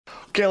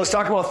Okay, let's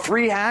talk about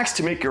 3 hacks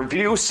to make your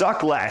video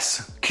suck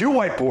less. Cue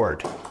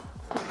whiteboard.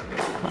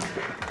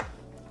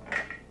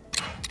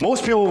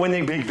 Most people, when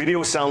they make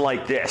videos, sound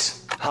like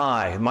this.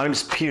 Hi, my name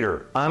is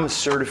Peter. I'm a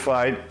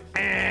certified.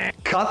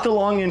 Cut the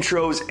long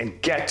intros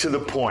and get to the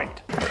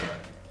point.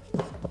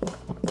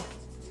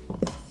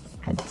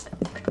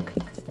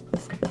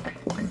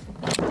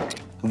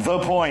 The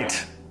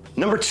point.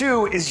 Number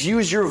 2 is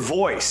use your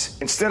voice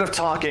instead of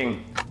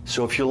talking.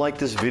 So if you like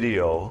this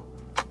video,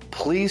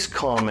 please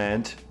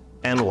comment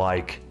and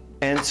like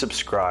and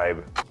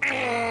subscribe.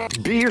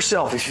 Be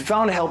yourself. If you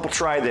found it helpful,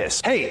 try this.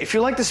 Hey, if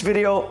you like this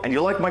video and you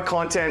like my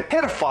content,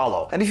 hit a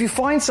follow. And if you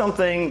find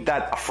something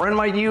that a friend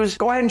might use,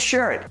 go ahead and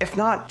share it. If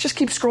not, just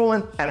keep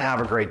scrolling and have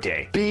a great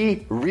day.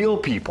 Be real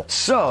people.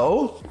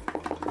 So,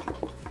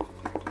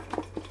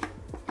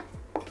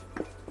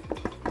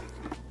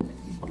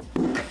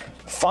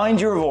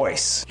 find your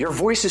voice. Your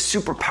voice is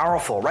super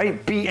powerful,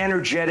 right? Be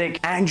energetic,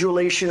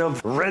 adulation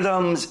of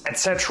rhythms,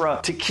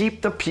 etc. to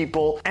keep the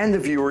people and the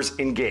viewers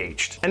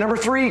engaged. And number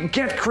 3,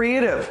 get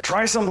creative.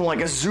 Try something like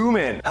a zoom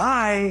in.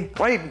 Hi,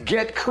 right?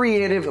 Get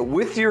creative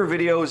with your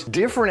videos,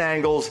 different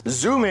angles,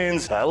 zoom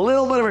ins, a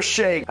little bit of a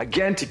shake,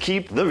 again, to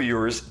keep the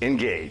viewers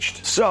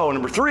engaged. So,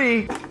 number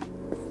 3,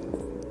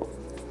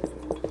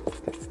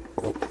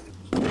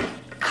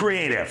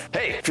 creative.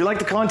 Hey, if you like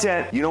the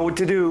content, you know what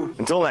to do.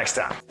 Until next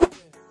time.